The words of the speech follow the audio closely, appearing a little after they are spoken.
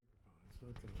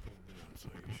going to calm down, so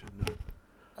you should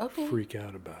not freak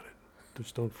out about it.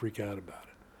 Just don't freak out about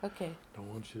it. Okay. Don't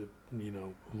want you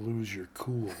to, lose your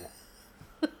cool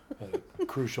at a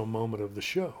crucial moment of the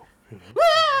show.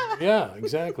 Yeah,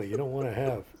 exactly. You don't want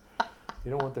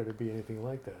there to be anything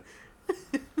like that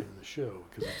in the show,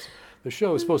 because the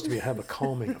show is supposed to have a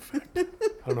calming effect.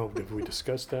 I don't know if we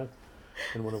discussed that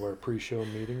in one of our pre-show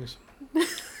meetings.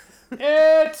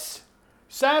 It's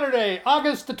Saturday,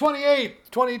 August the 28th,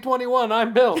 2021.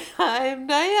 I'm Bill. I'm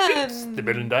Diane. It's the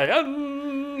Bill and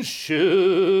Diane Show.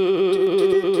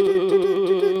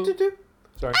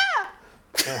 Sorry.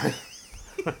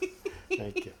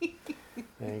 Thank you.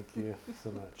 Thank you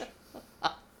so much.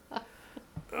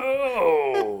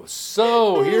 Oh,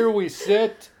 so here we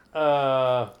sit.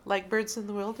 Like birds in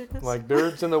the wilderness? Like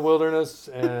birds in the wilderness,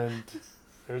 and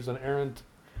there's an errant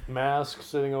mask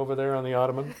sitting over there on the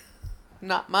ottoman.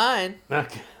 Not mine. I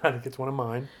think it's one of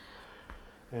mine.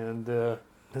 And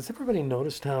has everybody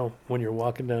noticed how when you're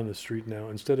walking down the street now,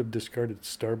 instead of discarded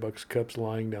Starbucks cups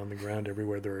lying down the ground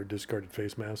everywhere, there are discarded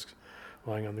face masks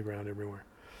lying on the ground everywhere?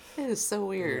 It is so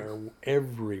weird. They're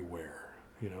everywhere.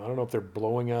 I don't know if they're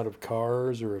blowing out of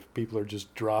cars or if people are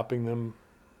just dropping them.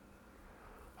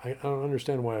 I don't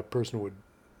understand why a person would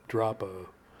drop a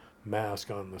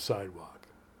mask on the sidewalk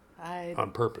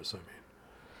on purpose.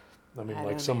 I mean,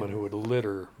 like someone who would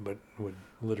litter, but would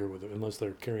litter with it, unless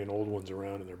they're carrying old ones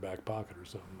around in their back pocket or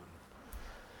something.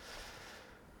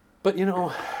 But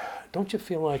don't you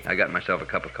feel like I got myself a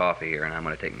cup of coffee here, and I'm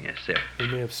going to take me a sip. we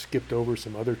may have skipped over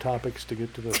some other topics to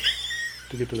get to the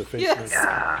face Yes. mask?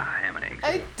 Ham and eggs.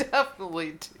 I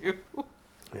definitely do.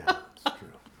 Yeah, that's true.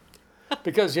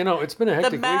 Because, it's been a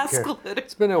hectic week here. glitter.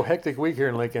 It's been a hectic week here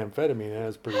in Lake Amphetamine,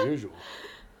 as per usual.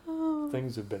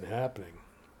 Things have been happening.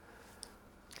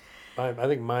 I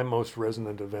think my most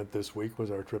resonant event this week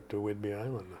was our trip to Whidbey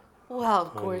Island. Well,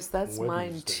 of course, that's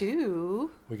mine Wednesday.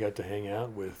 too. We got to hang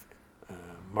out with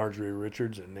Marjorie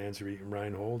Richards and Nancy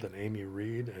Reinhold and Amy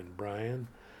Reed and Brian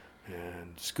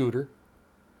and Scooter.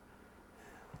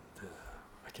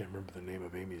 I can't remember the name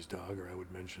of Amy's dog, or I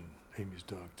would mention Amy's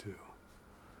dog too.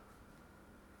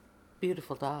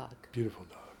 Beautiful dog. Beautiful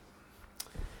dog.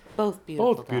 Both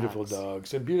beautiful Both beautiful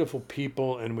dogs and beautiful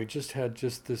people, and we just had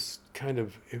this kind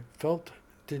of,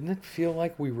 didn't it feel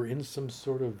like we were in some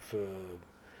sort of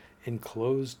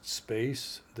enclosed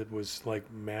space that was like,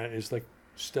 it's like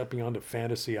stepping onto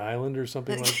Fantasy Island or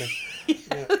something like that? Yes,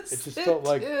 yeah, it just felt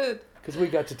like, did. because we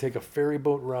got to take a ferry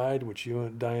boat ride, which you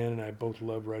and Diane and I both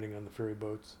love riding on the ferry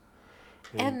boats.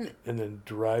 And then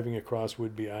driving across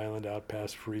Whidbey Island out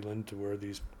past Freeland to where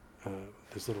this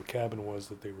little cabin was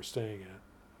that they were staying at.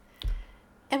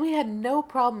 And we had no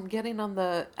problem getting on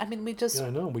we just Yeah, I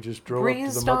know. We just drove up to the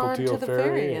breezed on to Mukilteo the ferry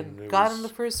ferry and got on the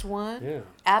first one. Yeah.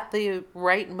 At the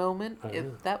right moment.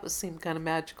 know. That seemed kind of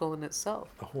magical in itself.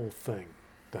 The whole thing,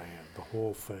 Diane, the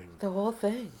whole thing. The whole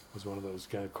thing. Was one of those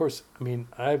guys. Of course,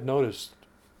 I've noticed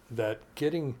that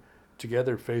getting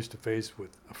together face to face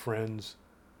with friends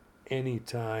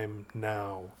anytime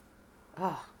now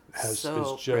is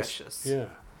just precious. Yeah.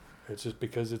 It's just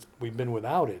because we've been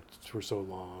without it for so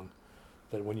long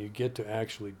that when you get to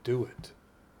actually do it,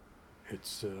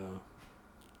 it's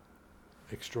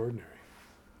extraordinary.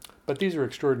 But these are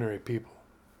extraordinary people,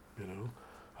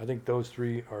 I think those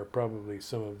three are probably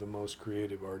some of the most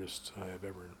creative artists I have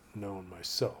ever known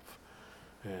myself.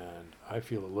 And I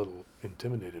feel a little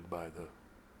intimidated by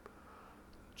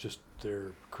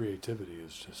their creativity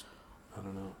is just, I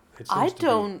don't know.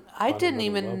 I didn't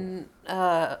even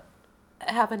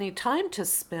have any time to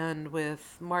spend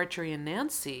with Marjorie and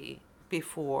Nancy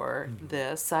before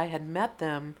this. I had met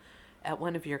them at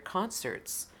one of your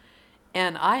concerts,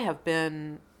 and I have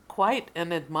been quite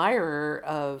an admirer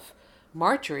of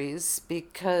Marjorie's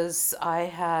because I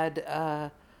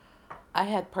had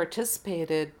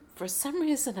participated. For some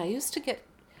reason, I used to get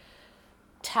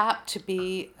tapped to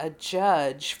be a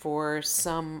judge for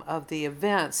some of the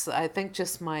events. I think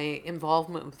just my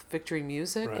involvement with Victory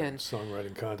Music and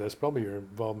songwriting contest, probably your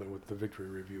involvement with the Victory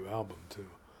Review album too.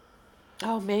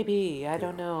 Oh, maybe. I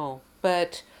don't know.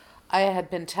 But I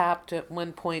had been tapped at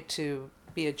one point to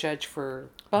be a judge for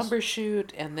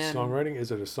Bumbershoot, and then songwriting.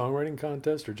 Is it a songwriting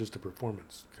contest or just a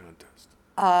performance contest?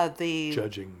 The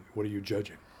judging. What are you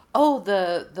judging? Oh,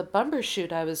 the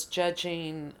Bumbershoot. I was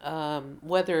judging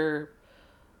whether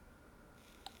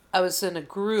I was in a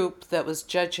group that was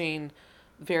judging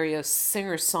various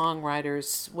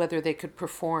singer-songwriters whether they could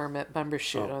perform at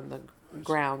Bumbershoot on the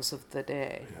grounds of the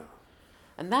day. Yeah.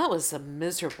 And that was a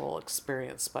miserable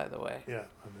experience, by the way. Yeah,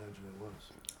 I imagine it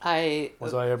was.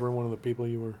 Was I ever one of the people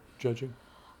you were judging?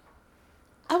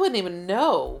 I wouldn't even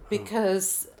know,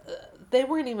 because they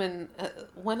weren't even.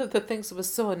 One of the things that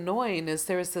was so annoying is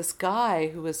there was this guy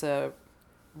who was a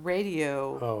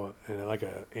radio. Oh, and like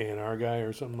a A&R guy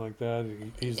or something like that.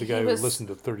 He's the He guy who was- listened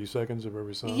to 30 seconds of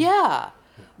every song. Yeah,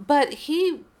 but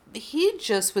he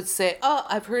just would say, "Oh,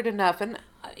 I've heard enough," and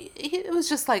it was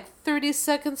just like 30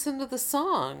 seconds into the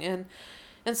song, and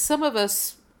some of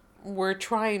us were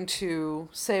trying to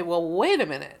say, "Well, wait a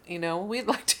minute, we'd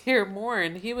like to hear more,"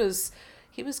 and he was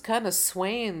kind of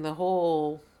swaying the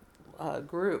whole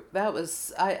group. That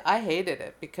was I hated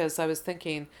it because I was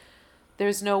thinking,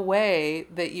 there's no way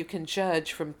that you can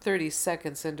judge from 30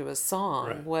 seconds into a song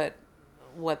Right.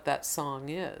 what that song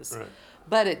is. Right.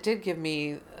 But it did give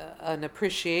me an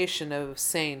appreciation of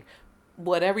saying,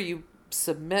 whatever you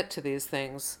submit to these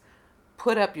things,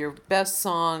 put up your best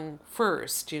song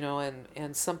first,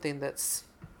 and something that's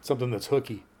Something that's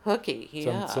hooky. hooky.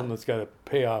 Yeah. Something that's got a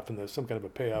payoff in some kind of a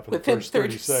payoff in Within the first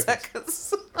 30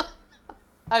 seconds.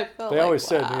 I felt They like, always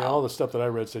said, wow. all the stuff that I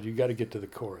read said, you got to get to the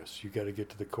chorus. You got to get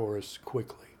to the chorus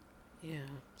quickly. Yeah.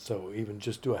 So even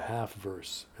just do a half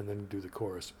verse and then do the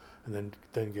chorus, and then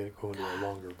go into a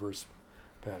longer verse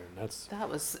pattern. That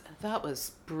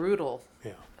was brutal.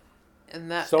 Yeah. And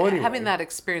that So anyway. having that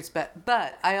experience, but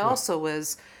I also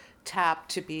was tapped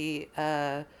to be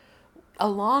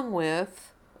along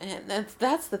with, and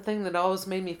that's the thing that always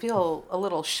made me feel a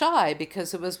little shy,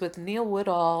 because it was with Neil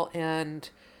Woodall and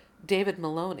David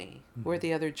Maloney were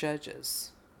the other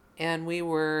judges, and we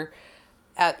were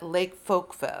at Lake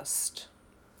Folk Fest.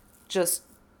 Just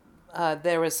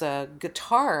there was a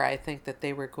guitar, I think, that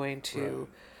they were going to Right.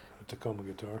 A Tacoma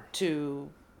guitar. to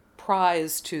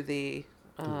prize to the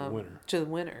winner. to the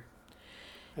winner.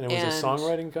 And it was a And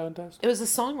songwriting contest? It was a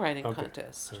songwriting Okay.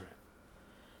 contest. All right.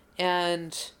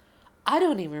 And I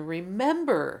don't even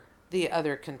remember the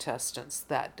other contestants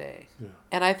that day. Yeah.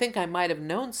 And I think I might have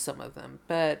known some of them,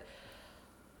 but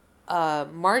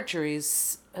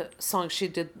Marjorie's song she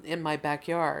did in my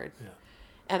backyard. Yeah.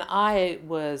 And I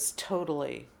was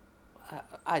totally,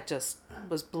 I just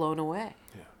was blown away.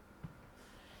 Yeah.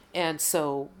 And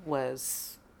so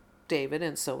was David,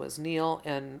 and so was Neil,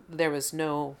 and there was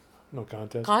no No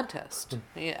contest? contest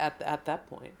at that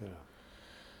point. Yeah.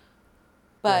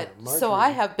 But Yeah, so Marjorie- I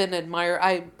have been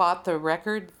I bought the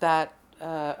record that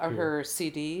her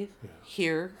CD Yeah.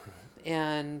 here,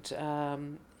 and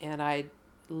I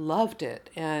loved it,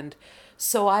 and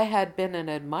so I had been an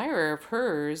admirer of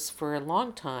hers for a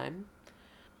long time,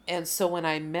 and so when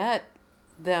I met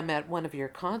them at one of your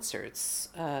concerts,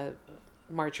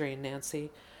 Marjorie and Nancy,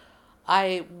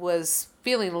 I was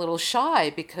feeling a little shy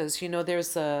because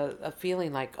there's a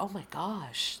feeling like, oh my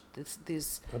gosh, I've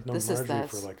known this Marjorie is that.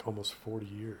 for like almost 40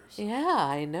 years. Yeah,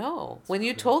 I know. When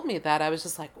you told me that, I was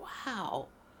just like, wow.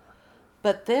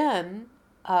 But then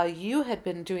you had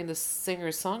been doing the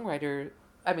the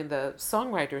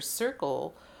songwriter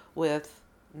circle with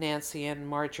Nancy and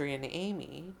Marjorie and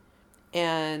Amy.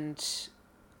 And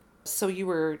so you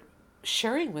were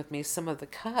sharing with me some of the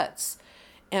cuts,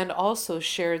 and also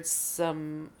shared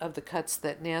some of the cuts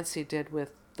that Nancy did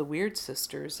with the Weird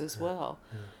Sisters as well.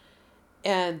 Yeah.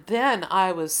 And then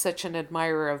I was such an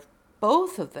admirer of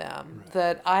both of them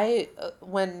that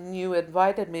when you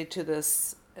invited me to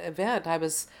this event, I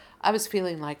was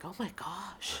feeling like, oh my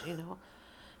gosh,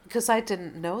 because I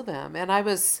didn't know them, and I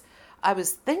was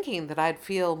thinking that I'd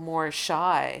feel more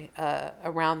shy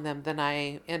around them than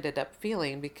I ended up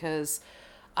feeling, because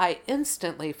I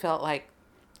instantly felt like,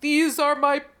 these are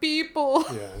my people.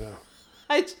 Yeah, I know.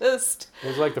 It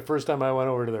was like the first time I went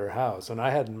over to their house, and I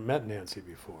hadn't met Nancy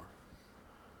before.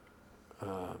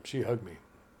 She hugged me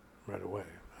right away.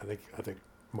 I think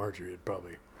Marjorie had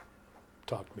probably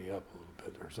talked me up a little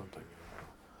bit or something.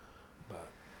 But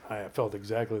I felt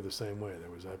exactly the same way. There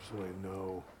was absolutely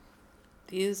no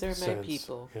these are my sense.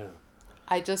 people. Yeah.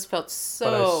 I just felt But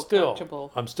so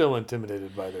comfortable. I'm still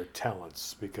intimidated by their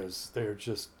talents, because they're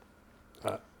just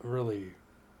really,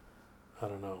 I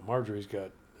don't know. Marjorie's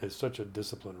is such a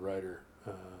disciplined writer,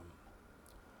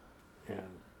 and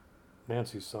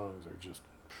Nancy's songs are just,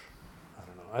 I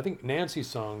don't know. I think Nancy's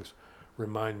songs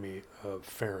remind me of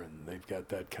Farron. They've got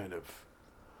that kind of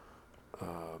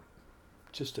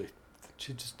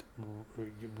she just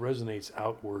resonates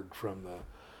outward from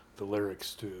the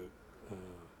lyrics to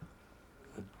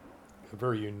a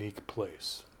very unique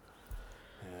place,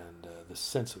 and the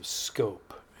sense of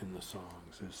scope in the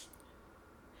songs is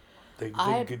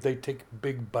they take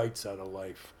big bites out of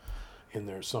life in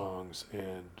their songs,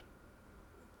 and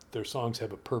their songs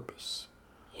have a purpose.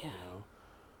 Yeah.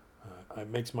 It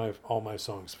makes all my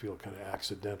songs feel kind of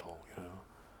accidental,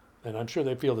 and I'm sure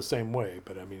they feel the same way.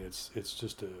 But I mean, it's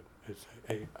just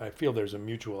I feel there's a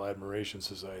mutual admiration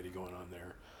society going on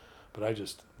there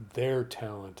But their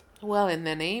talent. Well, and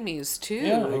then Amy's too.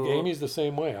 Yeah, Amy's the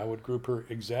same way. I would group her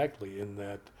exactly in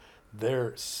that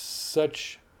they're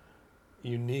such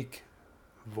unique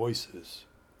voices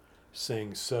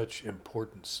saying such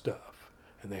important stuff,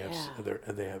 and they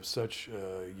have such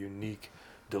unique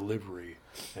delivery,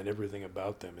 and everything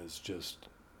about them is just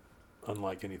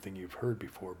unlike anything you've heard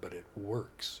before, but it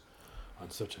works on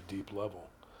such a deep level.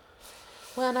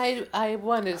 Well, and I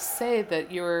want to say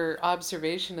that your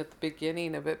observation at the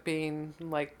beginning of it being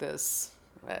like this,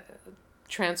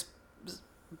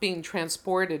 being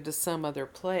transported to some other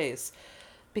place,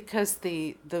 because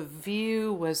the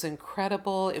view was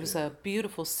incredible. It was a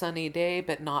beautiful sunny day,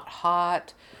 but not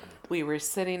hot. We were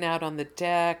sitting out on the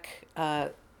deck,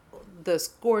 this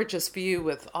gorgeous view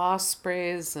with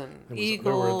ospreys and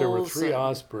eagles. There were 3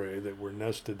 osprey that were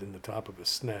nested in the top of a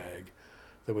snag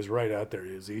that was right out there.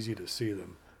 It was easy to see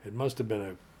them. It must have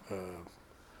been a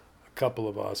couple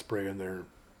of osprey and their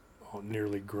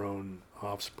nearly grown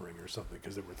offspring or something,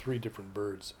 because there were 3 different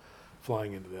birds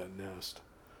flying into that nest.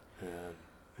 And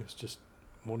it was just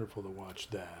wonderful to watch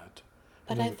that.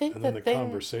 But and I think then the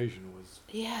conversation was...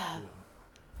 Yeah. You know,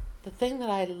 the thing that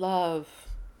I love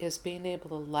is being able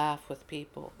to laugh with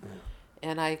people. Yeah.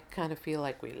 And I kind of feel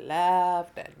like we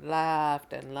laughed and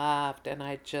laughed and laughed, and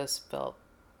I just felt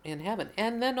in heaven.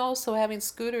 And then also having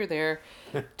Scooter there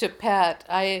to pet.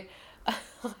 I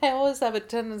always have a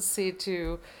tendency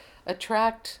to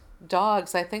attract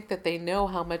dogs. I think that they know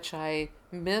how much I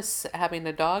miss having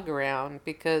a dog around,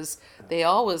 because they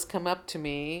always come up to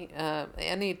me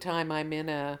anytime I'm in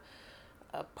a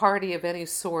party of any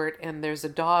sort and there's a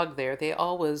dog there. They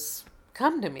always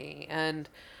come to me, and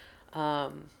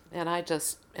I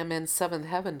just am in seventh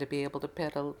heaven to be able to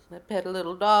pet a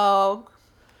little dog.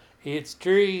 It's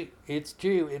true.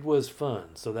 It was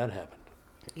fun, so that happened.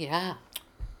 Yeah.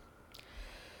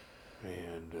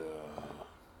 And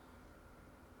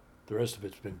the rest of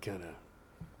it's been kind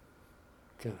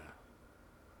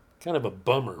of a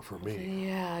bummer for me.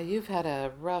 Yeah, you've had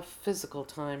a rough physical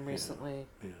time recently.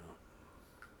 Yeah.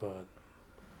 But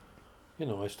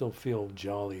I still feel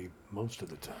jolly most of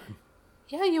the time.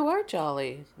 Yeah, you are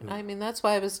jolly. Yeah. I mean, that's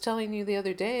why I was telling you the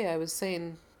other day. I was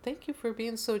saying, thank you for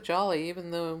being so jolly,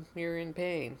 even though you're in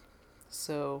pain.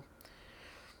 So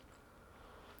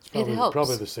it helps.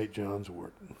 Probably the Mm. St. John's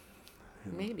wort.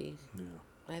 Maybe. Yeah.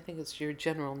 I think it's your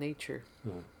general nature.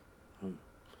 Yeah.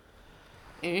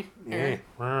 Yeah.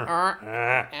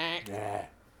 I don't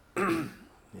know.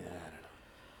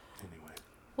 Anyway.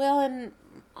 Well, and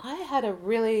I had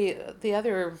the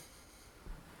other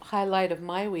highlight of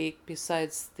my week,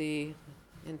 besides the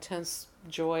intense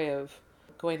joy of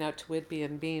going out to Whidbey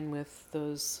and being with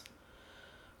those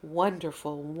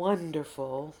wonderful,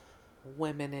 wonderful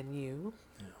women and you,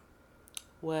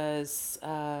 was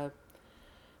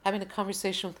having a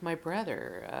conversation with my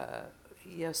brother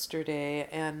yesterday,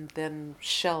 and then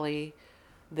Shelley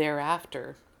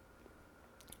thereafter.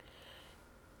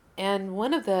 And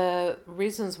one of the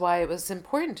reasons why it was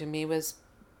important to me was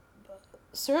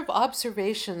sort of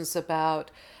observations about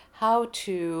how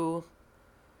to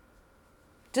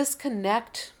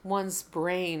disconnect one's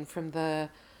brain from the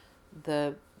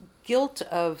guilt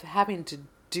of having to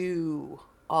do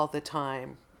all the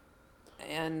time.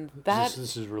 And that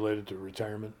this is related to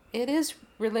retirement? It is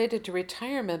related to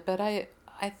retirement, but I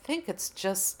think it's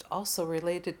just also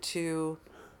related to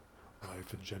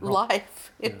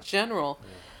life in general. Yeah.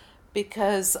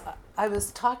 Because I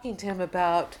was talking to him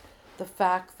about the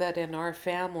fact that in our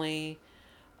family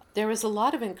there was a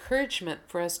lot of encouragement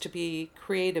for us to be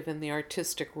creative in the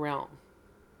artistic realm,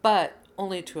 but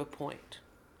only to a point.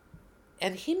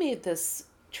 And he made this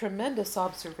tremendous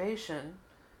observation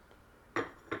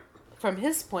from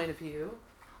his point of view,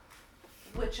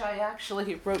 which I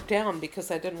actually wrote down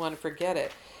because I didn't want to forget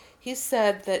it. He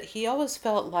said that he always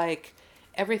felt like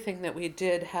everything that we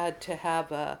did had to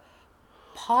have a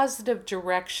positive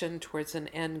direction towards an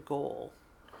end goal.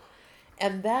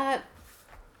 And that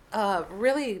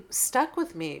really stuck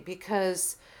with me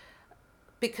because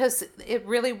it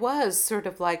really was sort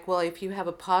of like, well, if you have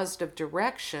a positive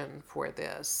direction for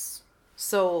this.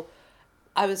 So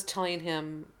I was telling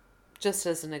him, just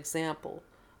as an example,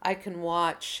 I can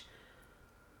watch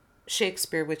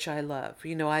Shakespeare, which I love.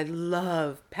 I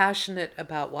love, passionate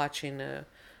about watching a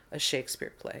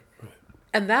Shakespeare play. Right.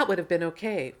 And that would have been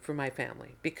okay for my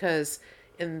family, because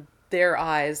in their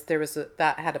eyes,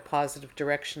 that had a positive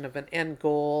direction of an end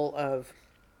goal of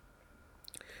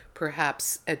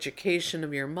perhaps education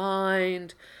of your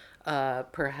mind,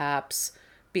 perhaps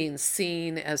being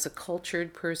seen as a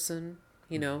cultured person,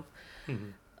 Mm-hmm.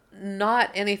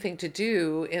 Not anything to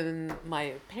do in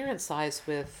my parents' eyes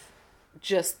with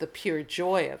just the pure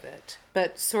joy of it,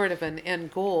 but sort of an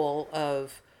end goal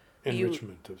of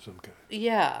Enrichment of some kind.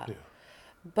 Yeah. Yeah.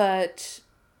 But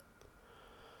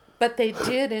they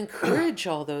did encourage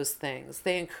all those things.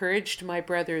 They encouraged my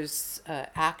brother's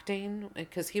acting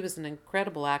because he was an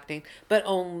incredible actor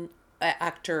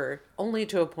only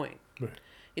to a point.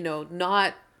 Right.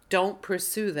 Not don't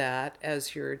pursue that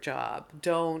as your job.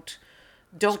 Don't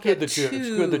It's get good that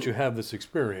you too have this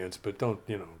experience, but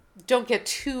don't get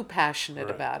too passionate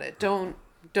Right. about it. Don't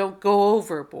go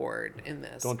overboard in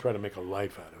this. don't try to make a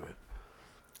life out of it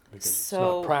because it's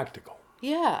So- not practical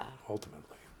Yeah.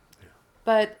 ultimately. Yeah.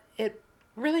 But it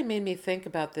really made me think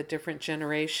about the different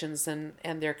generations and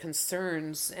their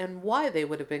concerns and why they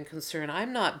would have been concerned.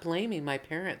 I'm not blaming my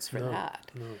parents for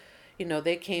that. No.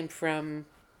 They came from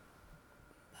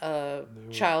a They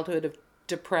were- childhood of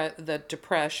the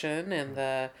depression and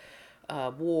the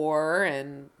war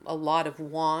and a lot of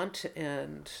want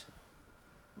and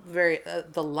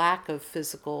the lack of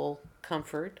physical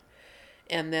comfort.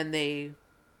 And then they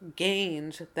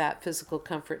gained that physical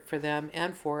comfort for them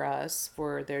and for us,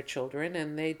 for their children,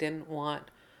 and they didn't want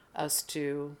us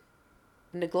to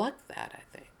neglect that, I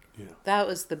think. Yeah. That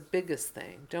was the biggest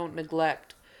thing. Don't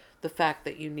neglect the fact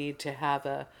that you need to have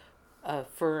a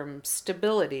firm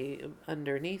stability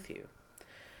underneath you.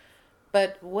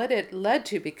 But what it led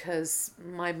to, because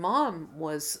my mom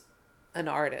was an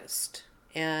artist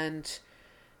and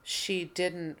she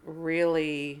didn't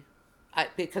really,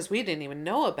 because we didn't even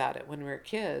know about it when we were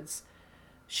kids,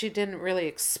 she didn't really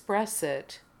express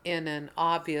it in an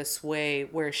obvious way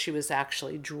where she was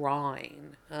actually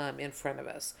drawing in front of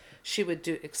us. She would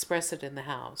express it in the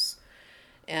house.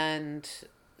 And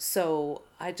so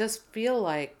I just feel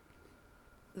like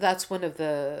that's one of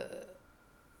the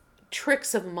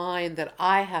tricks of mine that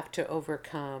I have to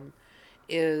overcome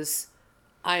is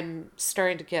I'm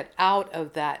starting to get out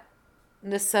of that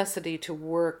necessity to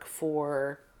work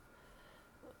for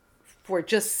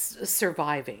just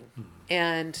surviving. Mm-hmm.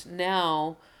 And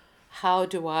now, how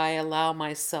do I allow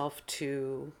myself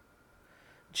to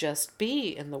just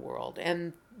be in the world?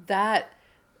 And that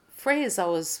phrase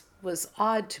always was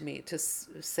odd to me to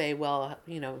say, well,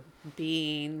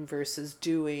 being versus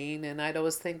doing. And I'd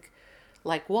always think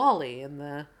like Wally in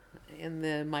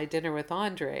the My Dinner with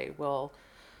Andre. Well,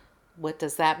 what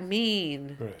does that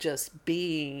mean? Right. Just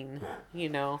being,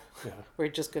 Yeah. We're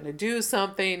just going to do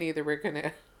something. Either we're going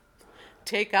to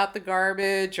take out the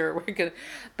garbage or we're going to,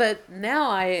 but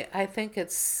now I think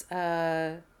it's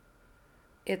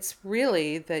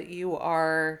really that you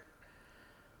are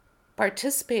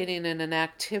participating in an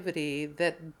activity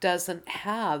that doesn't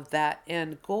have that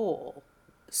end goal.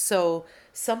 So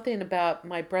something about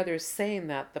my brother saying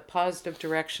that, the positive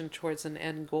direction towards an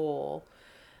end goal,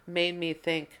 made me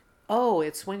think, oh,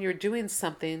 it's when you're doing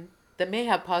something that may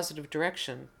have positive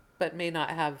direction, but may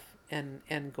not have an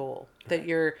end goal. Right. That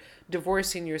you're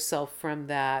divorcing yourself from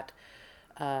that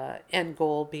end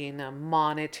goal being a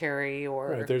monetary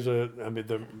or... Right,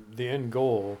 the end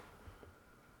goal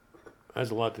has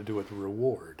a lot to do with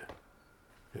reward.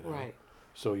 Right.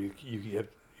 So you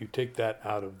take that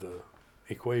out of the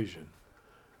equation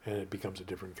and it becomes a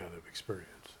different kind of experience.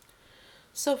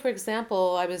 So, for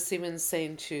example, I was even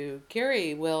saying to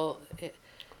Gary,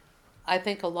 I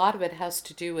think a lot of it has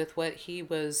to do with what he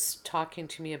was talking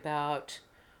to me about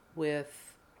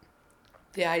with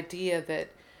the idea that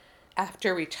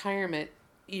after retirement,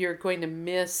 you're going to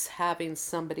miss having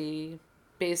somebody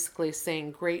basically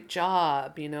saying, great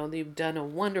job, you've done a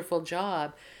wonderful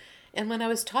job. And when I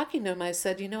was talking to him, I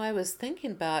said, I was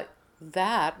thinking about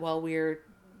that while we were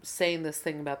saying this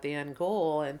thing about the end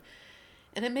goal. And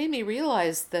it made me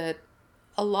realize that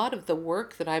a lot of the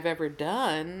work that I've ever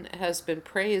done has been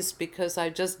praised because I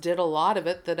just did a lot of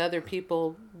it that other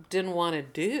people didn't want to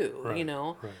do, right,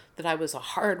 right. That I was a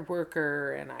hard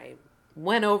worker and I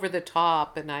went over the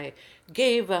top and I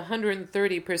gave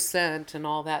 130% and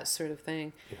all that sort of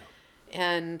thing. Yeah.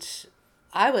 And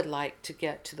I would like to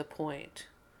get to the point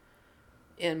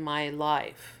in my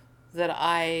life that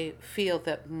I feel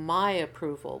that my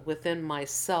approval within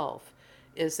myself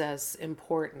is as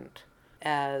important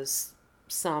as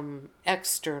some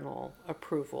external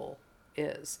approval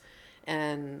is.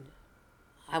 And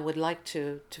I would like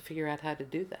to figure out how to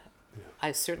do that. Yeah.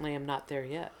 I certainly am not there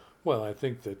yet. Well, I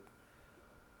think that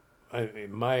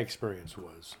my experience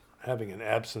was having an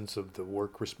absence of the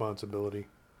work responsibility.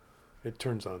 It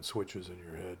turns on switches in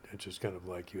your head. It's just kind of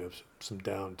like you have some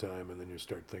downtime and then you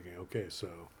start thinking, okay, so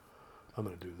I'm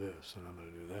going to do this and I'm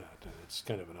going to do that. And it's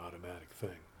kind of an automatic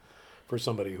thing. For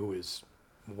somebody who is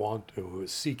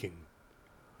seeking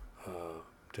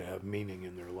to have meaning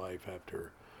in their life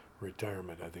after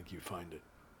retirement, I think you find it.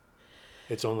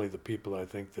 It's only the people I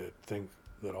think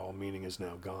that all meaning is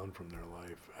now gone from their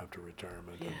life after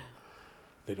retirement. Yeah. And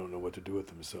they don't know what to do with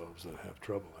themselves that have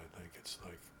trouble, I think. It's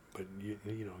like, but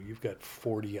you know, you've got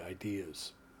 40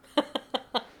 ideas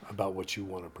about what you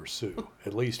want to pursue,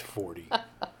 at least 40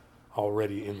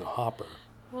 already in the hopper.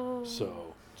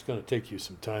 So it's going to take you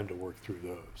some time to work through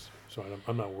those. So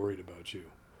I'm not worried about you.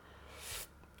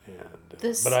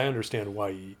 And but I understand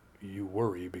why you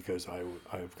worry, because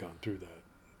I've gone through that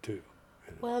too.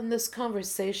 You know? Well, and this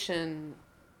conversation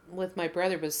with my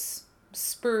brother was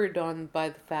spurred on by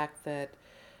the fact that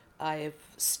I've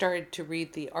started to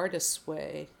read The Artist's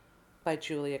Way by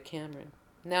Julia Cameron.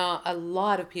 Now, a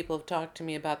lot of people have talked to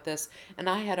me about this, and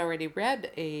I had already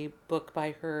read a book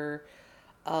by her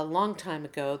a long time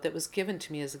ago that was given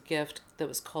to me as a gift that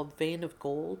was called Vein of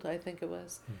Gold, I think it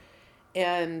was.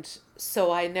 And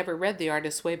so I never read The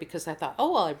Artist's Way because I thought,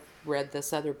 oh, well, I've read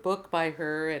this other book by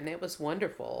her, and it was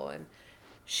wonderful. And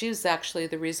she was actually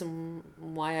the reason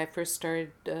why I first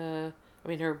started,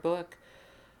 her book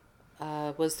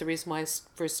was the reason why I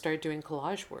first started doing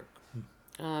collage work.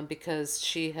 Because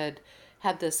she had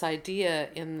this idea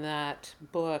in that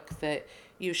book that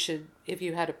you should, if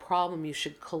you had a problem, you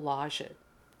should collage it.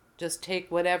 Just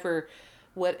take whatever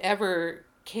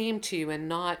came to you and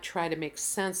not try to make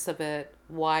sense of it,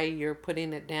 why you're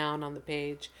putting it down on the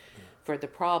page for the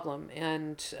problem.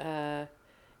 And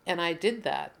I did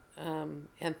that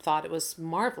and thought it was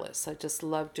marvelous. I just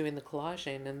loved doing the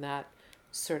collaging, and that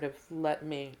sort of led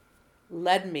me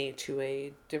to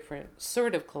a different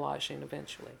sort of collaging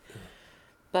eventually.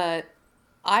 But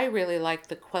I really like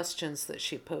the questions that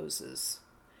she poses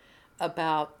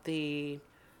about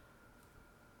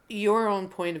your own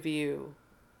point of view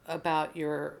about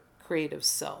your creative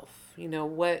self. You know,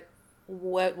 what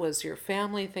was your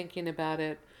family thinking about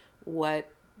it?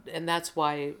 And that's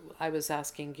why I was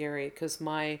asking Gary, because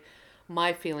my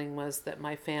feeling was that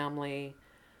my family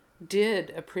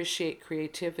did appreciate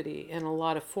creativity in a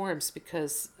lot of forms,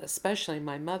 because especially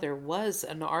my mother was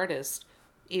an artist,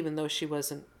 even though she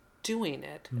wasn't doing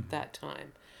it at that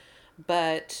time.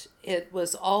 But it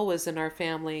was always in our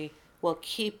family, well,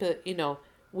 keep it,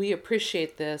 we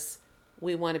appreciate this.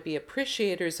 We want to be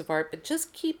appreciators of art, but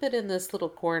just keep it in this little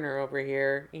corner over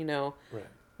here, Right.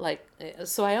 Like,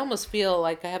 so I almost feel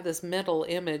like I have this mental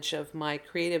image of my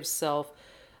creative self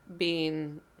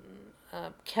being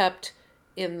kept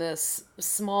in this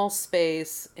small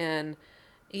space, and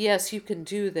yes, you can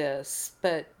do this,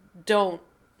 but don't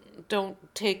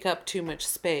take up too much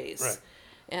space. Right.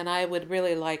 And I would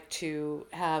really like to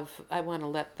I want to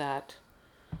let that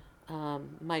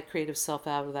my creative self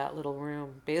out of that little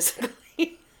room,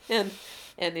 basically, and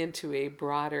into a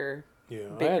broader,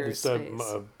 I had this space.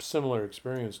 a similar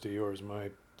experience to yours.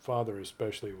 My father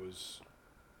especially was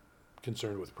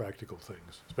concerned with practical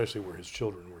things, especially where his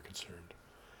children were concerned.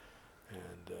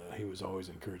 And he was always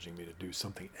encouraging me to do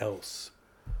something else,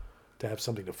 to have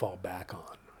something to fall back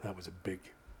on. That was a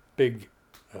big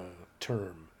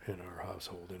term in our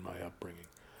household, in my upbringing.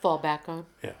 Fall back on?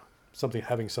 Yeah,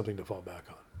 having something to fall back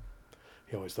on.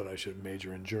 He always thought I should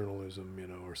major in journalism,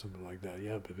 or something like that.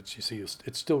 Yeah, but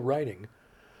it's still writing,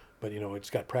 but it's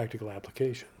got practical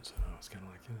applications. And I was kind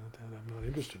of like, Dad, I'm not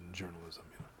interested in journalism.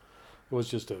 It was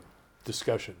just a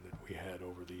discussion that we had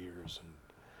over the years, and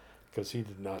because he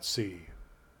did not see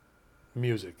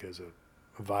music as a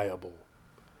viable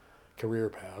career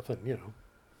path, and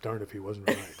darn if he wasn't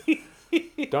right.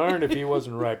 Darn if he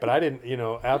wasn't right. But I didn't,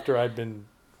 after I'd been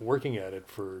working at it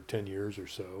for 10 years or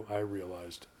so, I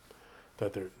realized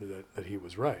that he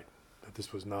was right, that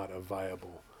this was not a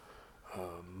viable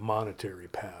monetary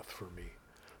path for me,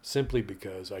 simply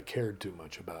because I cared too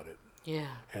much about it.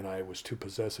 Yeah. And I was too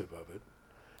possessive of it,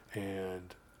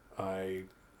 and I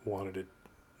wanted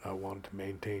to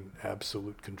maintain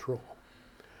absolute control.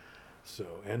 So,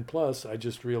 and plus, I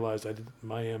just realized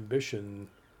my ambition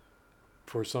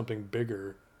for something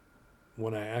bigger,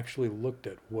 when I actually looked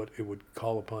at what it would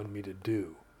call upon me to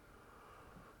do,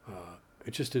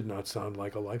 it just did not sound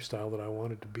like a lifestyle that I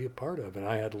wanted to be a part of. And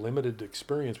I had limited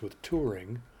experience with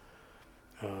touring,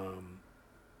 and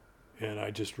I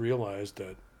just realized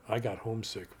that I got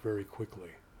homesick very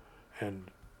quickly. And,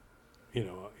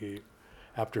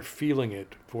 after feeling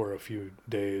it for a few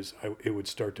days, it would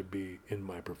start to be in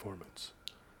my performance,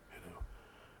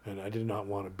 And I did not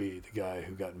want to be the guy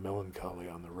who got melancholy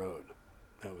on the road.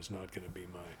 That was not going to be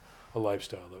a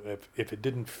lifestyle. If it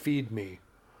didn't feed me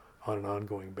on an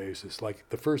ongoing basis, like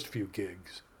the first few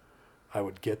gigs, I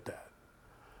would get that.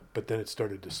 But then it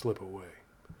started to slip away.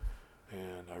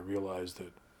 And I realized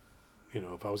that,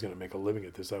 if I was going to make a living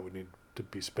at this, I would need to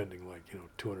be spending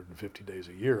 250 days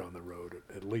a year on the road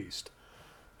at least.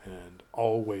 and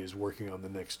always working on the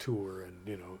next tour, and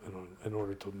in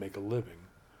order to make a living.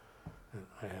 And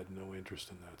I had no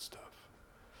interest in that stuff.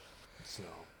 So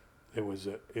it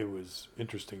was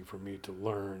interesting for me to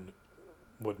learn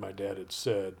what my dad had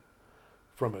said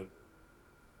from a,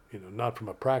 not from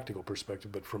a practical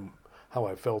perspective, but from how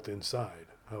I felt inside,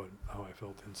 how I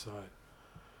felt inside.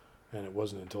 And it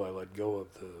wasn't until I let go of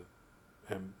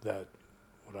that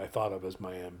what I thought of as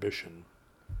my ambition.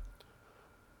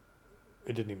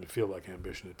 It didn't even feel like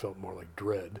ambition. It felt more like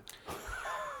dread.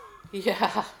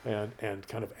 Yeah. And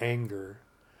kind of anger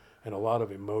and a lot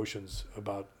of emotions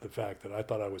about the fact that I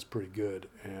thought I was pretty good,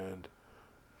 and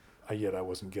yet I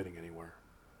wasn't getting anywhere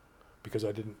because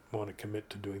I didn't want to commit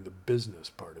to doing the business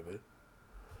part of it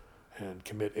and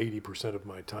commit 80% of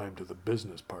my time to the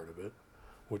business part of it,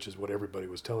 which is what everybody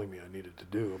was telling me I needed to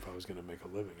do if I was going to make a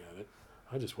living at it.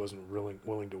 I just wasn't really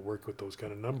willing to work with those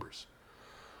kind of numbers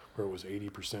where it was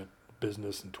 80%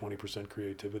 business and 20%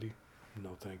 creativity.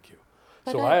 No, thank you.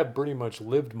 But So I have pretty much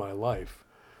lived my life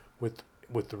with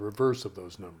the reverse of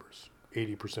those numbers.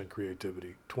 80%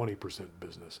 creativity, 20%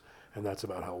 business, and that's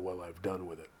about how well I've done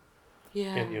with it.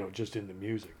 Yeah. And just in the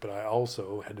music, but I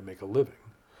also had to make a living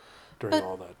during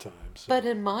all that time. So. But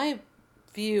in my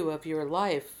view of your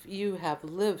life, you have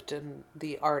lived in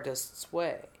the artist's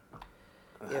way.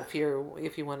 If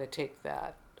you want to take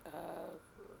that,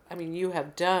 you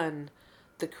have done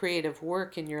the creative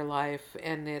work in your life,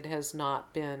 and it has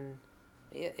not been.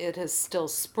 It has still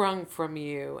sprung from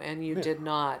you, and you did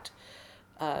not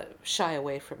shy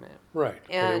away from it. Right.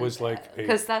 And but it was like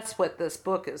because that's what this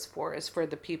book is for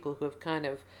the people who have kind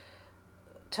of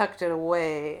tucked it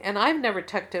away. And I've never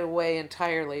tucked it away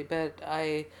entirely, but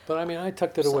I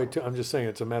tucked it away too. I'm just saying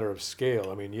it's a matter of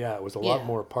scale. It was a lot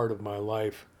more part of my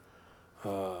life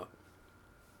all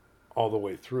the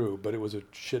way through, but it was a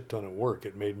shit ton of work.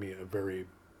 It made me a very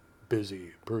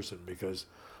busy person because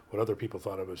what other people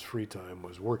thought of as free time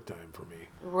was work time for me.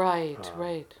 Right,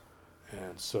 right.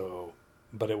 And so,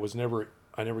 but it was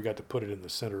I never got to put it in the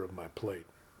center of my plate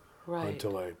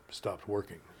until I stopped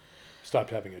working, stopped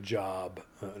having a job,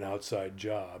 an outside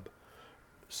job.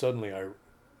 Suddenly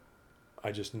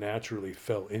I just naturally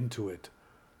fell into it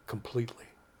completely.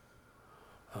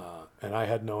 And I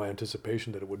had no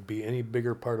anticipation that it would be any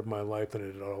bigger part of my life than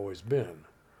it had always been.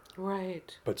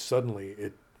 Right. But suddenly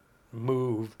it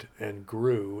moved and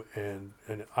grew, and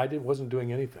I wasn't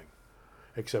doing anything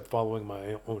except following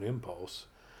my own impulse,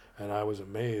 and I was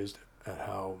amazed at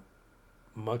how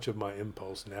much of my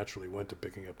impulse naturally went to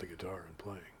picking up the guitar and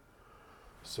playing.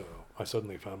 So I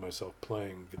suddenly found myself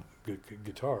playing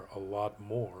guitar a lot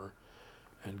more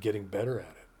and getting better at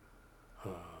it.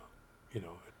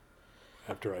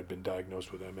 After I'd been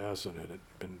diagnosed with MS and had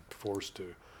been forced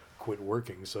to quit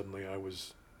working, suddenly I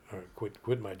was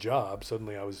quit my job.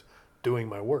 Suddenly I was doing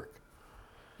my work.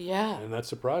 Yeah. And that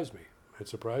surprised me. It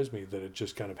surprised me that it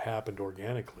just kind of happened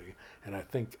organically, and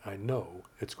I know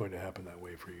it's going to happen that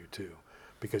way for you too,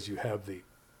 because you have the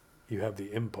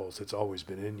impulse that's always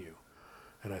been in you.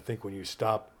 And I think when you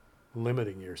stop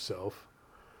limiting yourself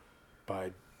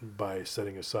by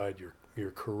setting aside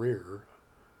your career,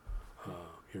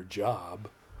 your job,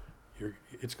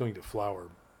 it's going to flower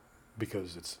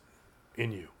because it's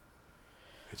in you.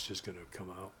 It's just going to come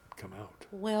out.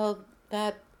 Well,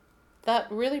 that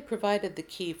really provided the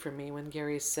key for me when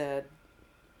Gary said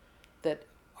that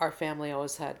our family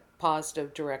always had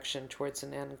positive direction towards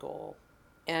an end goal.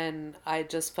 And I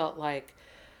just felt like,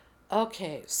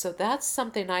 okay, so that's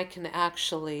something I can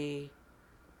actually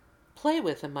play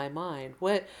with in my mind.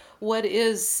 What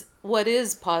is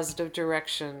positive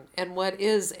direction, and what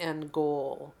is end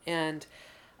goal? And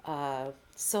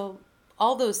so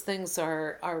all those things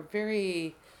are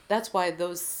very. That's why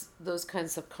those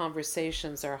kinds of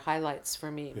conversations are highlights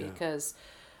for me, because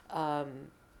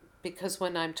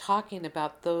when I'm talking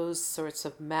about those sorts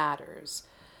of matters,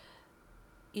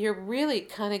 you're really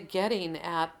kind of getting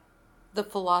at the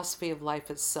philosophy of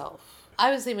life itself.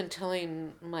 I was even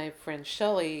telling my friend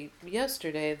Shelley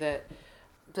yesterday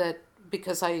that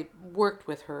because I worked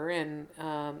with her and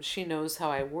she knows how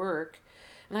I work,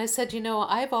 and I said,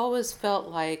 I've always felt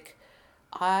like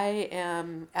I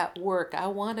am at work. I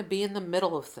want to be in the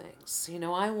middle of things.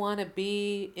 I want to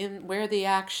be in where the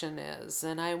action is,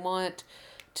 and I want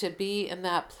to be in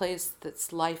that place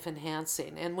that's life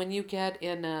enhancing. And when you get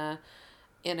in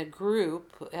a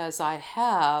group, as I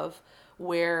have,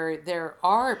 where there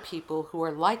are people who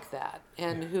are like that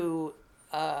and who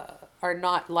are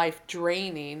not life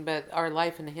draining but are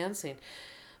life enhancing,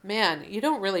 man, you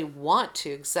don't really want to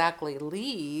exactly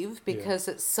leave because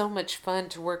it's so much fun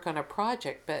to work on a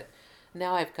project. But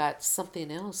Now I've got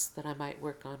something else that I might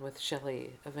work on with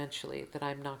Shelley eventually that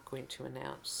I'm not going to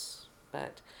announce.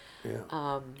 But,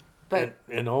 Yeah. but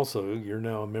And also, you're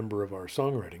now a member of our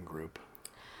songwriting group.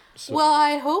 So, well,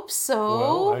 I hope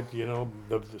so. well,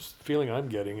 the feeling I'm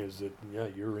getting is that, yeah,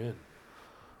 you're in.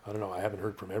 I don't know. I haven't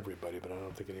heard from everybody, but I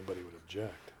don't think anybody would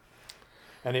object.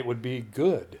 And it would be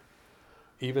good,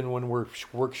 even when we're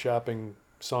workshopping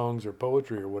songs or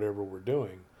poetry or whatever we're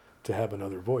doing, to have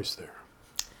another voice there.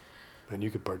 And you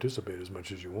could participate as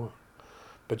much as you want.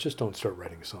 But just don't start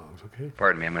writing songs, okay?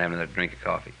 Pardon me, I'm going to have another drink of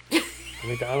coffee.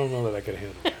 I don't know that I could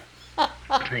handle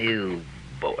that. You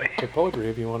boy. But poetry,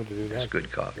 if you wanted to do that, That's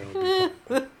good coffee. that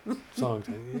would be fun. Songs,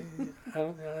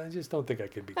 I just don't think I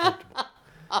could be comfortable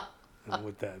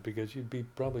with that, because you'd be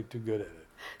probably too good at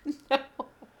it. No.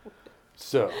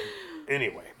 So,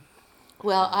 anyway.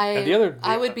 Well, And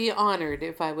I would be honored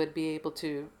if I would be able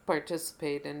to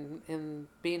participate in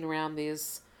being around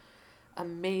these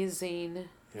amazing,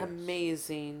 Yes.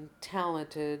 amazing,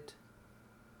 talented,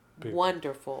 People.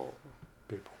 wonderful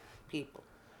People. people.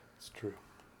 It's true.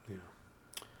 Yeah.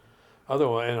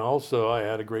 Otherwise, and also, I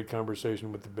had a great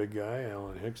conversation with the big guy,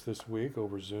 Alan Hicks, this week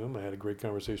over Zoom. I had a great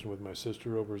conversation with my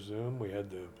sister over Zoom. We had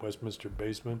the Westminster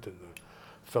Basement and the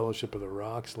Fellowship of the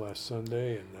Rocks last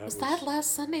Sunday, and Was that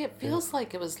last Sunday? It feels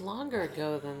like it was longer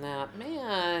ago than that.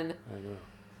 Man. I know.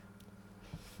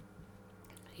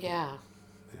 Yeah.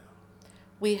 Yeah.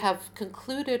 We have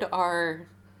concluded our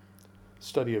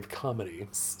Study of comedy.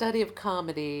 study of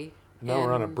comedy. Now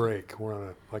we're on a and break. We're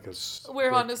on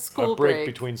We're on a school break break.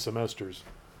 between semesters,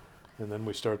 and then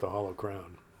we start the Hollow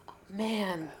Crown.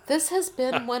 Man, this has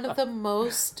been one of the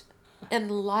most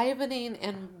enlivening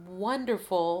and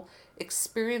wonderful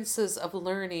experiences of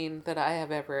learning that I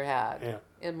have ever had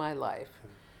in my life.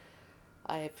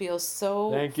 I feel so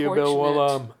Thank you, fortunate Bill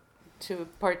Willem. to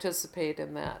participate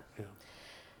in that. Yeah.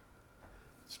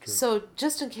 It's true. So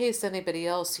just in case anybody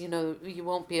else, you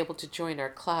won't be able to join our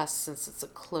class since it's a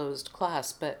closed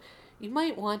class, but you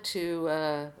might want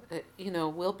to,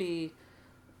 we'll be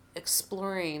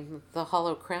exploring the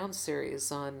Hollow Crown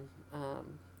series on.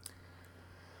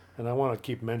 And I want to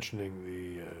keep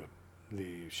mentioning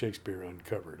the Shakespeare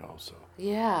Uncovered also.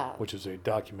 Yeah. Which is a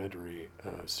documentary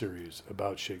series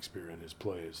about Shakespeare and his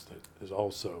plays that is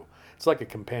also, it's like a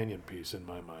companion piece in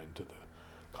my mind to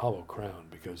the Hollow Crown,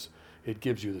 because it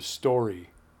gives you the story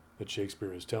that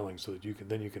Shakespeare is telling, so that you can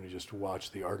just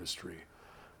watch the artistry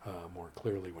more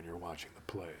clearly when you're watching the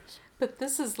plays. But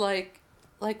this is like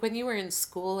when you were in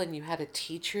school and you had a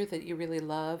teacher that you really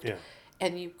loved. Yeah.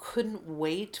 And you couldn't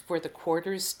wait for the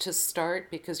quarters to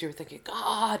start because you were thinking,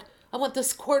 God, I want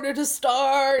this quarter to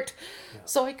start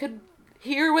so I could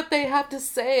hear what they have to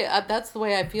say. That's the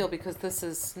way I feel, because this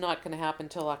is not going to happen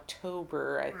till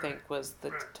October, I think, was the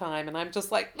time. And I'm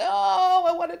just like, no,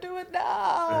 I want to do it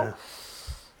now.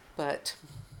 But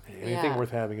anything worth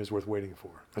having is worth waiting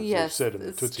for. As yes, they've said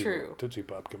in the true. Tootsie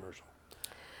Pop commercial.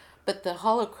 But the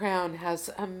Hollow Crown has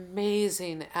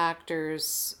amazing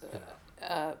actors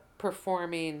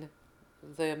performing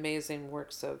the amazing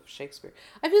works of Shakespeare.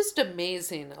 I've used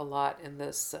amazing a lot in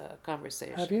this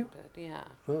conversation. Have you? But yeah.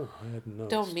 Oh, I hadn't noticed.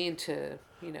 Don't mean to,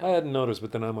 I hadn't noticed,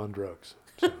 but then I'm on drugs.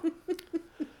 So.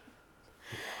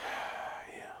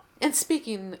 Yeah. And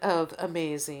speaking of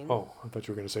amazing. Oh, I thought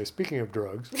you were going to say, speaking of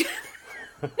drugs.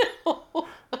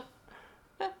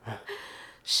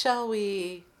 Shall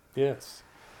we? Yes.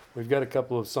 We've got a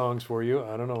couple of songs for you.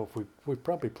 I don't know if we've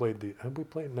probably played have we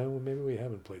played? No, maybe we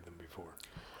haven't played them before.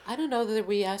 I don't know that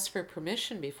we asked for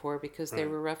permission before because they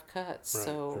Right. were rough cuts. Right,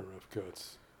 So they're rough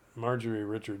cuts. Marjorie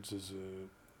Richards is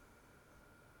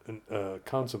a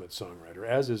consummate songwriter,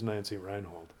 as is Nancy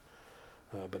Reinhold.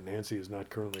 But Nancy is not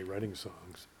currently writing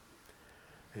songs.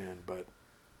 But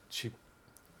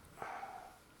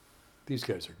these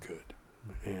guys are good.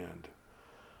 And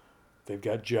they've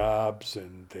got jobs,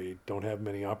 and they don't have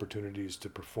many opportunities to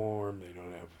perform. They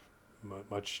don't have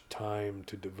much time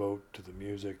to devote to the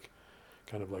music,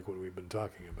 kind of like what we've been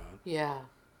talking about. yeah.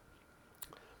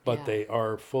 But Yeah. they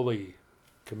are fully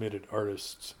committed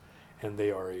artists, and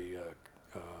they are a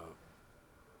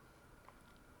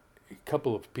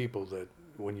couple of people that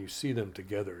when you see them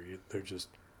together, they're just,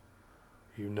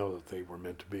 that they were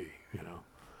meant to be,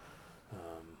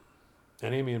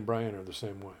 And Amy and Brian are the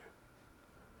same way.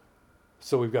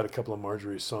 So we've got a couple of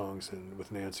Marjorie's songs, and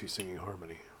with Nancy singing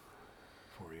harmony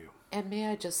for you. And may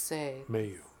I just say, May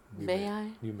you? May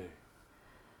I? You may.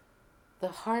 The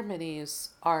harmonies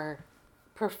are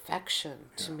perfection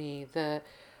to me.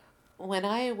 When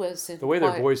I was in The way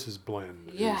their voices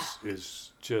blend Yeah.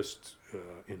 is just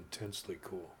intensely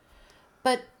cool.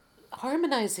 But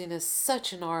harmonizing is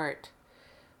such an art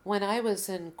when I was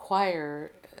in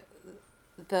choir,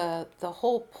 the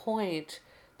whole point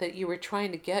that you were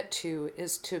trying to get to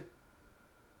is to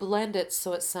blend it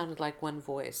so it sounded like one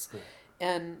voice. Right.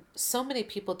 And so many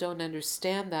people don't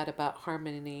understand that about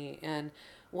harmony. And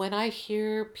when I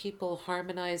hear people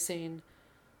harmonizing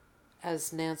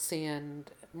as Nancy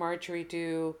and Marjorie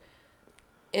do,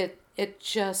 it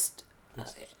just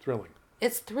It's thrilling.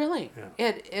 it's thrilling.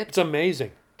 Yeah. It's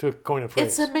amazing, to coin a phrase.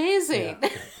 It's amazing.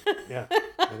 Yeah,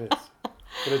 it is.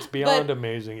 But it's beyond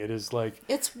amazing. It is like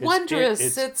it's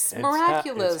wondrous. It's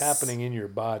miraculous. It's happening in your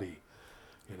body.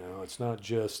 It's not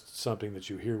just something that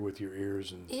you hear with your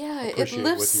ears and appreciate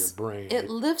with your brain. It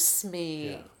lifts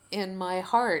me in my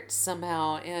heart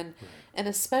somehow, and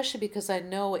especially because I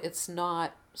know it's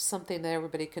not something that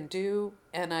everybody can do,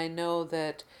 and I know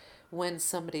that when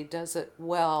somebody does it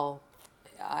well,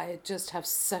 I just have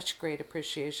such great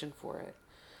appreciation for it.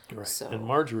 Right. So. And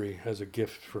Marjorie has a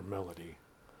gift for melody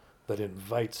that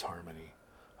invites harmony.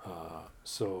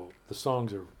 So the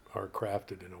songs are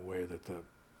crafted in a way that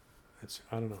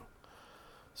I don't know,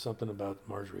 something about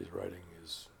Marjorie's writing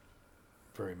is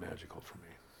very magical for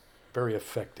me, very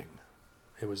affecting.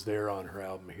 It was there on her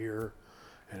album Here,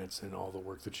 and it's in all the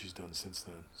work that she's done since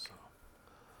then. So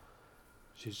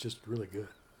she's just really good.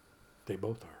 They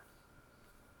both are.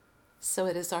 So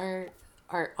it is our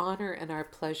honor and our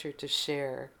pleasure to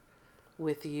share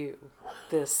with you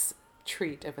this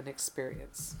treat of an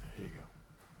experience. There you go.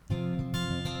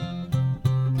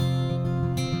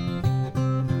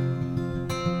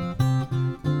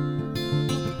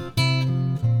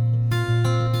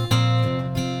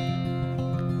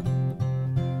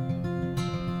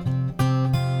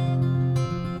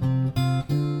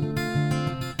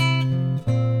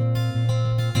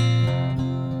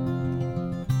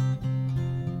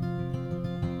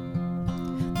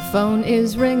 Phone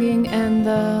is ringing and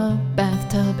the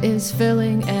bathtub is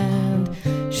filling and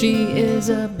she is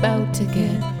about to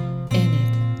get in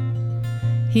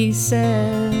it. He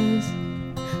says,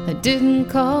 I didn't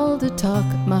call to talk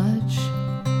much,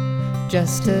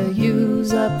 just to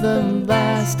use up the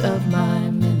last of my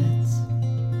minutes.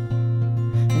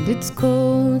 And it's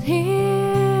cold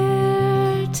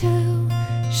here too,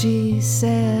 she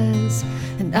says,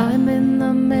 and I'm in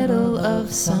the middle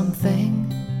of something.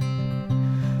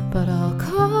 But I'll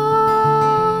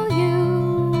call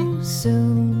you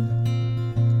soon.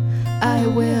 I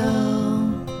will.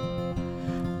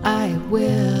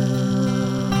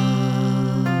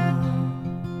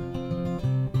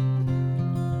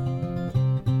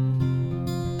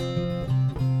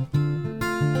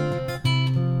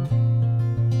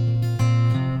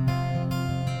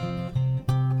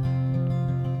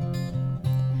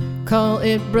 Call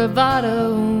it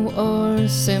bravado or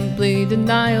simply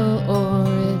denial, or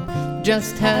it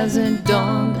just hasn't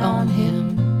dawned on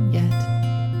him yet.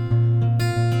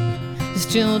 His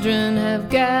children have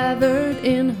gathered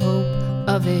in hope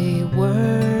of a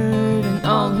word, and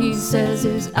all he says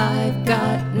is, I've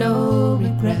got no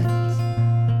regrets.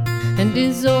 And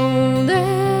his oldest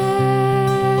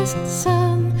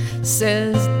son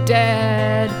says,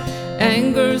 Dad,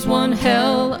 anger's one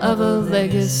hell of a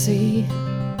legacy.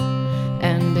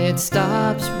 And it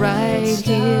stops right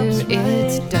here,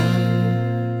 it's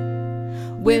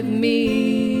done with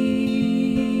me,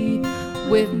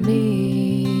 with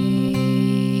me.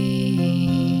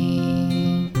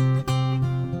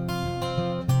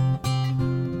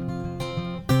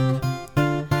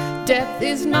 Death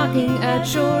is knocking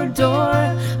at your door,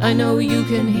 I know you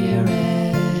can hear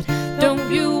it.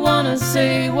 Don't you wanna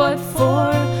say what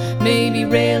for? Maybe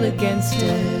rail against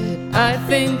it. I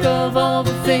think of all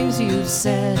the things you've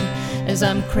said as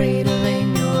I'm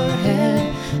cradling your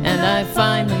head, and I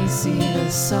finally see the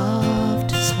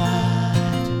soft spot.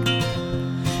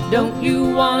 Don't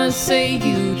you wanna say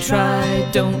you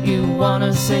tried? Don't you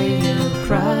wanna say you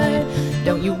cried?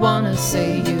 Don't you wanna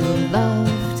say you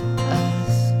loved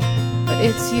us? But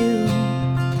it's you,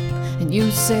 and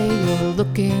you say you're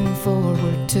looking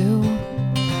forward to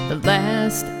the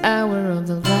last hour of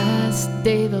the last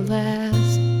day, the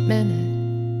last minute.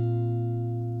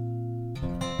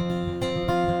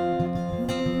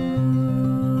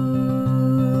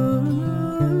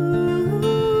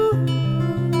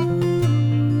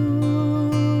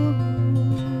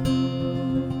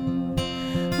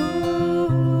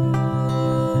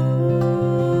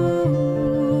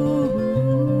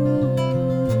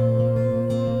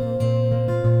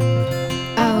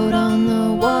 Out on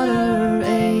the water,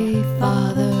 a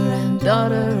father and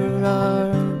daughter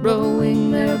are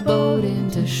rowing their boat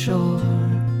into shore.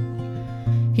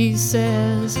 He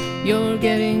says, you're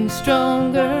getting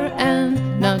stronger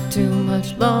and not too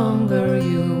much longer.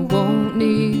 You won't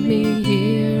need me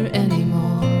here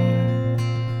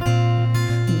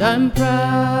I'm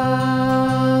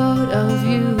proud of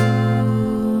you.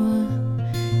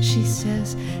 She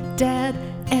says, Dad,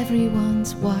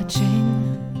 everyone's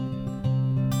watching,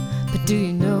 but do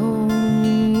you know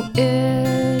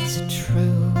it's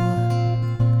true?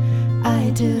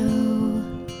 I do,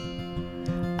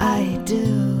 I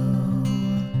do,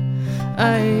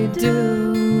 I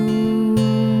do,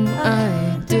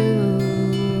 I do.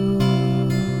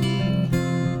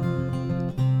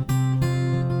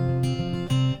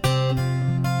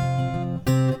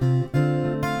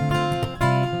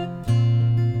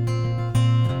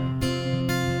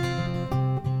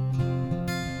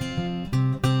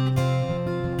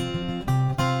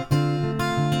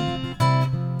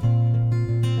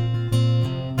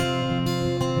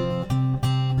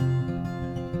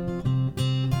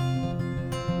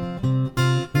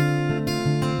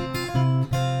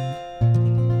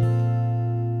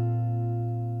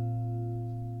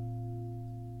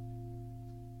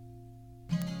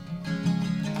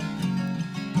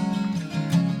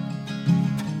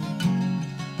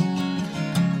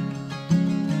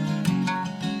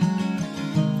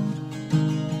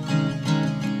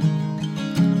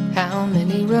 How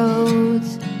many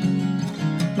roads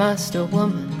must a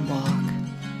woman walk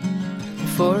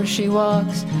before she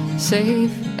walks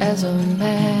safe as a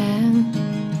man?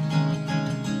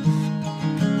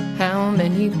 How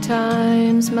many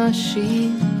times must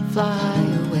she fly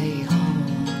away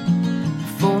home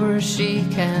before she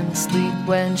can sleep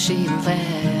when she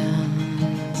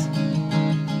lands?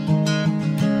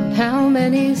 How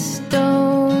many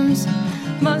stones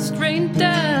must rain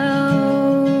down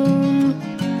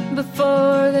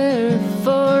before they're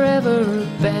forever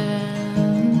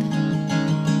banned?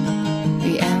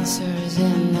 The answer's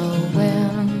in the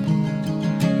wind,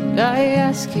 and I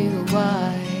ask you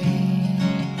why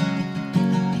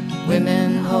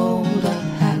women hold up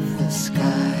half the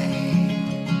sky.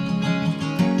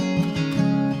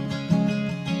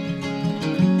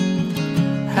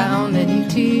 How many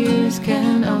tears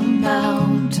can a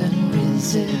mountain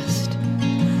resist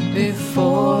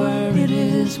before it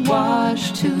is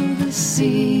washed to the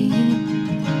sea?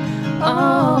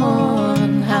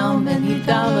 On how many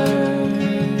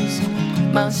dollars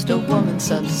must a woman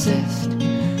subsist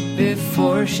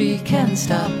before she can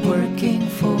stop working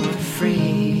for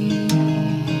free?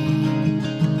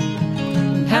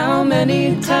 And how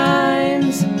many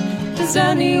times does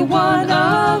any one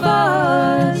of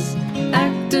us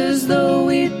act as though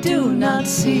we do not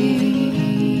see?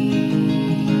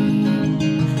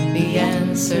 The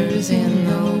answer's in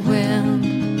the wind,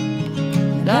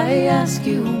 and I ask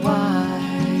you why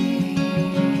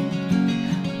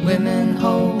women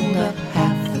hold up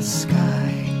half the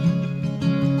sky.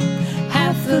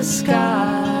 Half the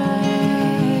sky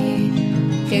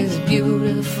is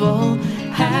beautiful,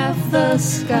 half the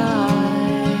sky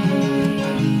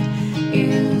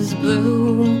is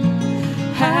blue,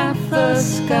 half the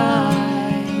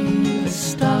sky, the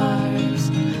stars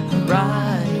are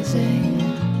rising.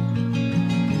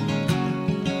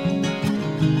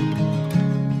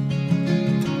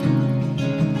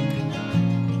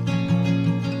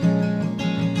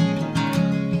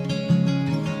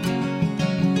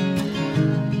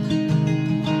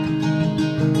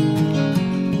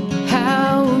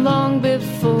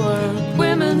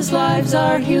 Women's lives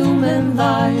are human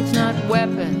lives, not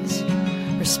weapons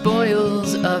or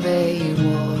spoils of a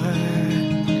war.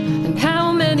 And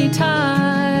how many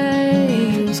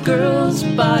times girls'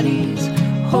 bodies,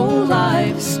 whole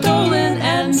lives stolen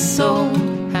and sold?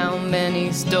 How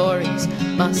many stories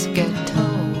must get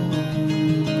told?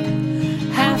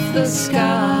 Half the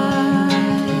sky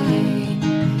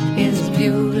is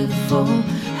beautiful,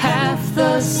 half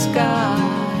the sky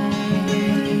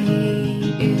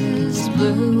is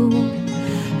blue,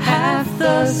 half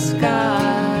the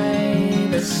sky,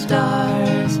 the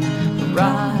stars are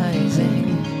rising.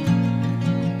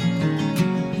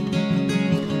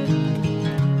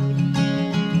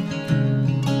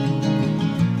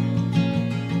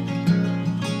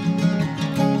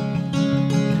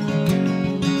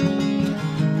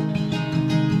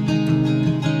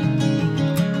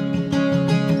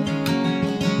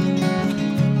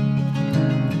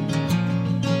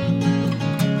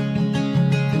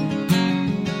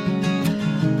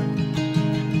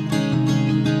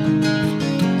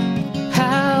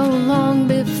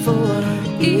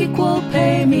 Equal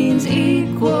pay means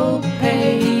equal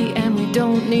pay, and we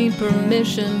don't need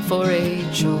permission for a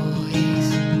choice.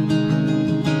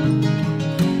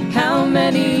 How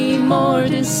many more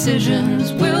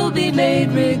decisions will be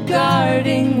made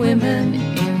regarding women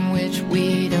in which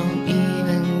we don't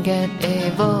even get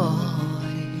a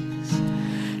voice?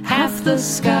 Half the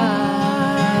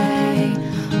sky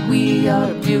we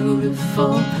are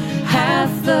beautiful.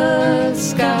 Half the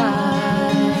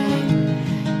sky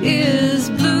is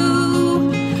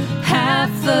blue,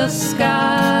 half the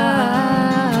sky,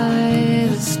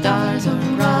 the stars are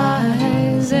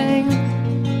rising.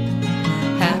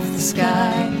 Half the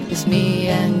sky is me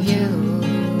and you.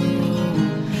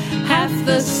 Half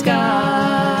the sky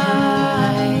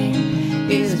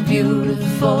is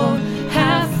beautiful.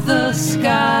 Half the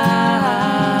sky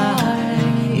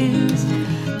is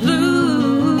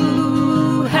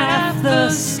blue. Half the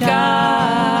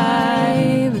sky,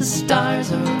 the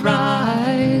stars are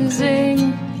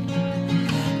rising.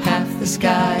 Half the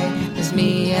sky is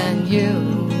me and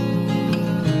you.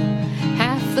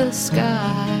 Half the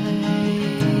sky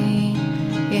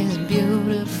is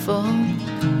beautiful.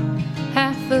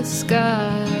 Half the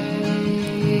sky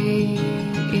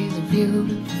is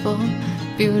beautiful,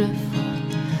 beautiful,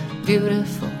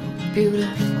 beautiful,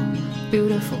 beautiful,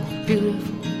 beautiful,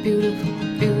 beautiful, beautiful,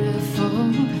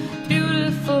 beautiful.